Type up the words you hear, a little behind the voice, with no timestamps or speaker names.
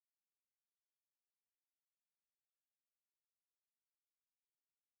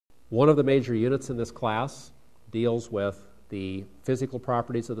One of the major units in this class deals with the physical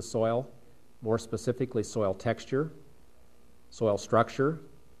properties of the soil, more specifically soil texture, soil structure,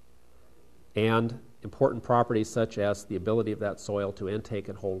 and important properties such as the ability of that soil to intake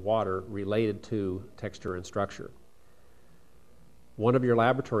and hold water related to texture and structure. One of your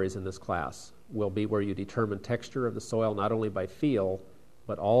laboratories in this class will be where you determine texture of the soil not only by feel,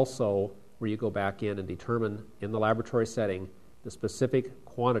 but also where you go back in and determine in the laboratory setting the specific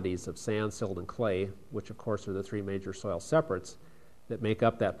quantities of sand, silt, and clay, which of course are the three major soil separates that make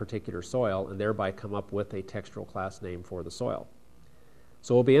up that particular soil, and thereby come up with a textural class name for the soil.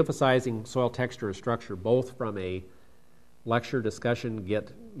 So we'll be emphasizing soil texture and structure both from a lecture discussion,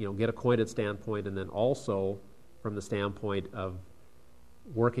 get acquainted standpoint, and then also from the standpoint of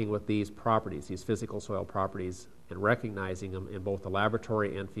working with these properties, these physical soil properties, and recognizing them in both the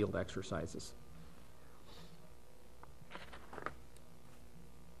laboratory and field exercises.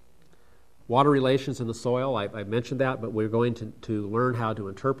 Water relations in the soil, I mentioned that, but we're going to learn how to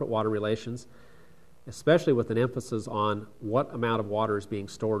interpret water relations, especially with an emphasis on what amount of water is being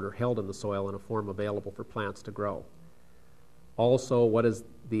stored or held in the soil in a form available for plants to grow. Also, what is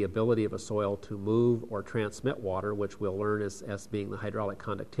the ability of a soil to move or transmit water, which we'll learn as being the hydraulic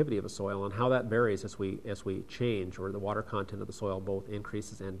conductivity of a soil, and how that varies as we change, or the water content of the soil both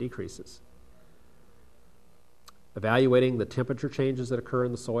increases and decreases. Evaluating the temperature changes that occur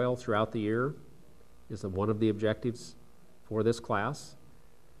in the soil throughout the year is one of the objectives for this class.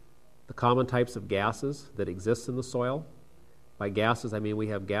 The common types of gases that exist in the soil. By gases, I mean we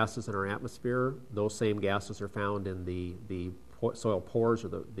have gases in our atmosphere. Those same gases are found in the soil pores,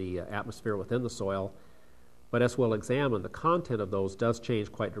 or the atmosphere within the soil. But as we'll examine, the content of those does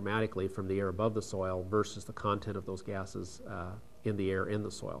change quite dramatically from the air above the soil versus the content of those gases in the air in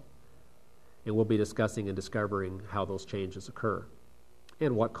the soil. And we'll be discussing and discovering how those changes occur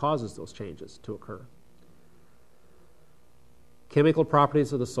and what causes those changes to occur. Chemical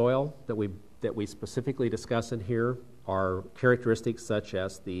properties of the soil that we specifically discuss in here are characteristics such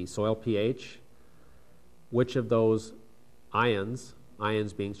as the soil pH, which of those ions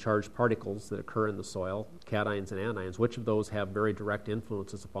being charged particles that occur in the soil, cations and anions, which of those have very direct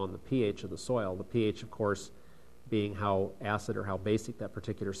influences upon the pH of the soil. The pH, of course, being how acid or how basic that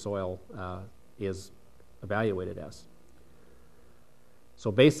particular soil is evaluated as.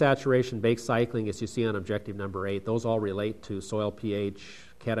 So base saturation, base cycling, as you see on objective number 8, those all relate to soil pH,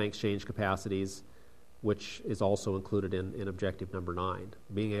 cation exchange capacities, which is also included in objective number 9,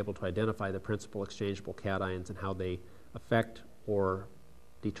 being able to identify the principal exchangeable cations and how they affect or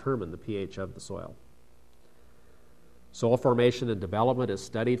determine the pH of the soil. Soil formation and development is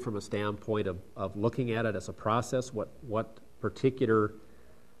studied from a standpoint of looking at it as a process, what particular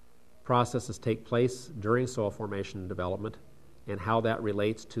processes take place during soil formation and development, and how that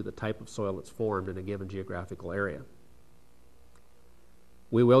relates to the type of soil that's formed in a given geographical area.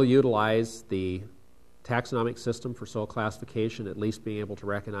 We will utilize the taxonomic system for soil classification, at least being able to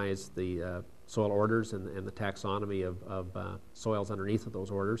recognize the soil orders and the taxonomy of soils underneath of those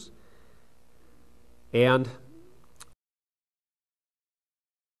orders. And